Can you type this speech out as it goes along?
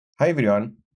Hi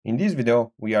everyone, in this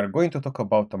video we are going to talk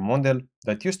about a model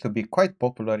that used to be quite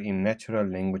popular in natural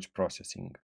language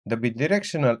processing, the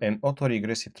bidirectional and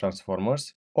autoregressive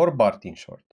transformers, or BART in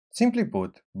short. Simply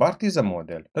put, BART is a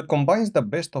model that combines the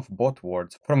best of both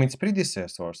worlds from its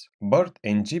predecessors, BERT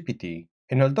and GPT,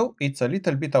 and although it's a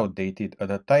little bit outdated at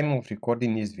the time of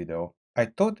recording this video, I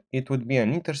thought it would be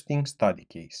an interesting study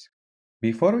case.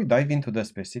 Before we dive into the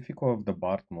specifics of the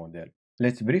BART model,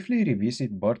 let's briefly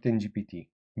revisit BERT and GPT.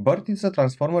 BERT is a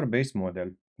transformer-based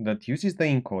model that uses the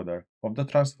encoder of the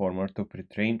transformer to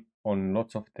pre-train on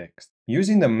lots of text,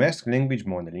 using the masked language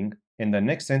modeling and the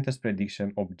next sentence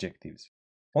prediction objectives.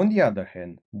 On the other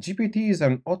hand, GPT is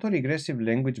an autoregressive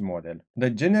language model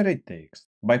that generates text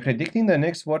by predicting the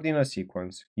next word in a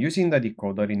sequence using the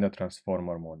decoder in the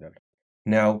transformer model.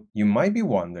 Now, you might be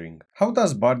wondering, how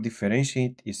does BART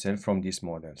differentiate itself from these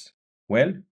models?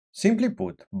 Well, simply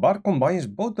put, BART combines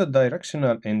both the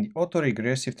directional and the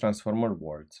autoregressive transformer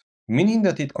worlds, meaning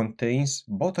that it contains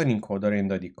both an encoder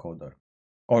and a decoder.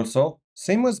 Also,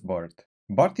 same as BERT,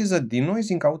 BART is a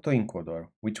denoising autoencoder,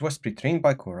 which was pre-trained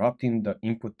by corrupting the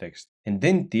input text and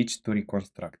then teach to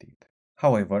reconstruct it.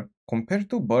 However, compared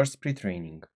to BERT's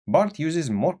pre-training, BART uses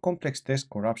more complex text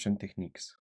corruption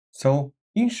techniques. So,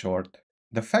 in short,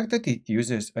 the fact that it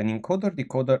uses an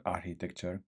encoder-decoder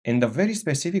architecture and a very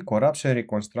specific corruption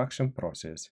reconstruction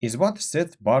process is what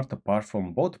sets BART apart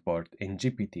from both BERT and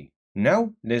GPT.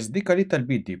 Now, let's dig a little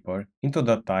bit deeper into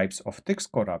the types of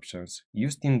text corruptions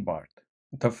used in BART.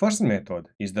 The first method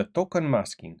is the token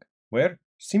masking, where,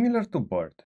 similar to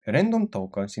BERT, random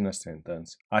tokens in a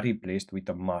sentence are replaced with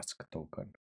a masked token.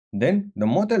 Then, the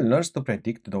model learns to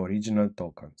predict the original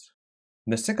tokens.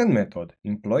 The second method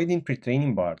employed in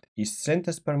pre-training BART is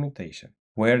sentence permutation,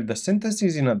 where the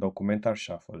sentences in a document are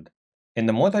shuffled, and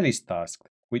the model is tasked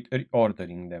with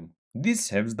reordering them. This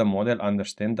helps the model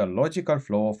understand the logical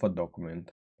flow of a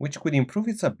document, which could improve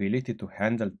its ability to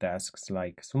handle tasks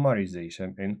like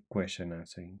summarization and question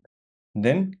answering.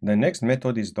 Then, the next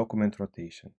method is document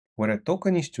rotation, where a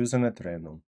token is chosen at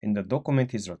random, and the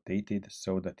document is rotated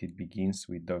so that it begins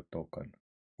with the token.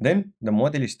 Then, the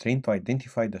model is trained to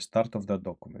identify the start of the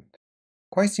document.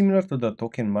 Quite similar to the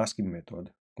token masking method,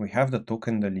 we have the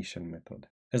token deletion method.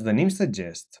 As the name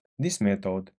suggests, this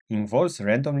method involves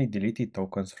randomly deleted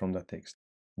tokens from the text.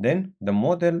 Then, the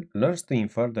model learns to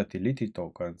infer the deleted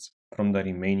tokens from the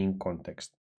remaining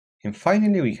context. And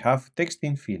finally, we have text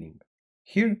infilling.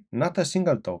 Here, not a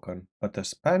single token, but a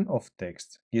span of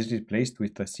text is replaced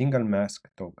with a single mask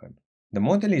token. The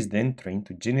model is then trained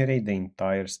to generate the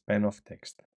entire span of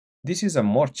text. This is a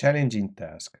more challenging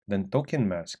task than token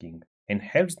masking and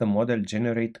helps the model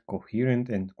generate coherent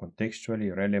and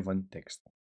contextually relevant text.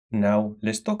 Now,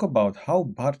 let's talk about how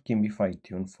BART can be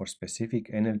fine-tuned for specific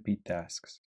NLP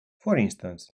tasks. For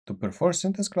instance, to perform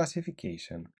sentence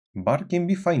classification, BART can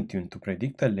be fine-tuned to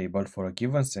predict a label for a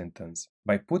given sentence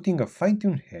by putting a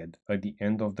fine-tuned head at the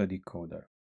end of the decoder.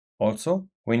 Also,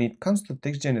 when it comes to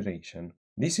text generation,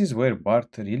 this is where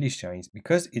BART really shines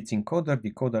because its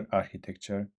encoder-decoder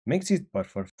architecture makes it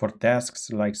perfect for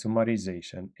tasks like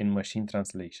summarization and machine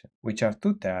translation, which are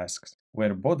two tasks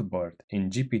where both BERT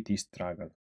and GPT struggle.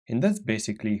 And that's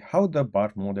basically how the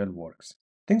BART model works.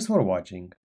 Thanks for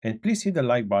watching, and please hit the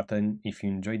like button if you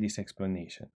enjoyed this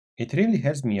explanation. It really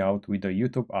helps me out with the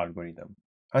YouTube algorithm.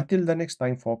 Until the next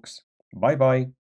time, folks, bye bye!